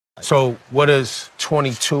So what does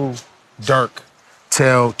 22 Durk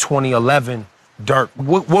tell 2011 Durk?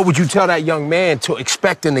 What would you tell that young man to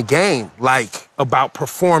expect in the game, like about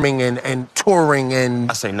performing and touring and?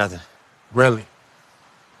 I say nothing. Really?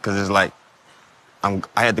 Because it's like, I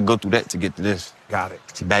had to go through that to get to this. Got it.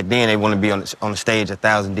 See, back then, they want to be on the stage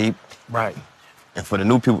 1,000 deep. Right. And for the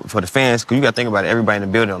new people, for the fans, because you got to think about it, everybody in the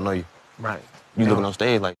building don't know you. Right. You looking on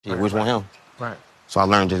stage like, shit, which one him? Right. So I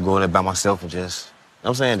learned just go there by myself and just, you know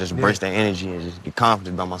what I'm saying, just embrace that energy and just get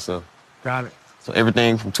confident by myself. Got it. So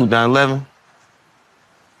everything from 2011.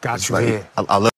 Got you like, here. I love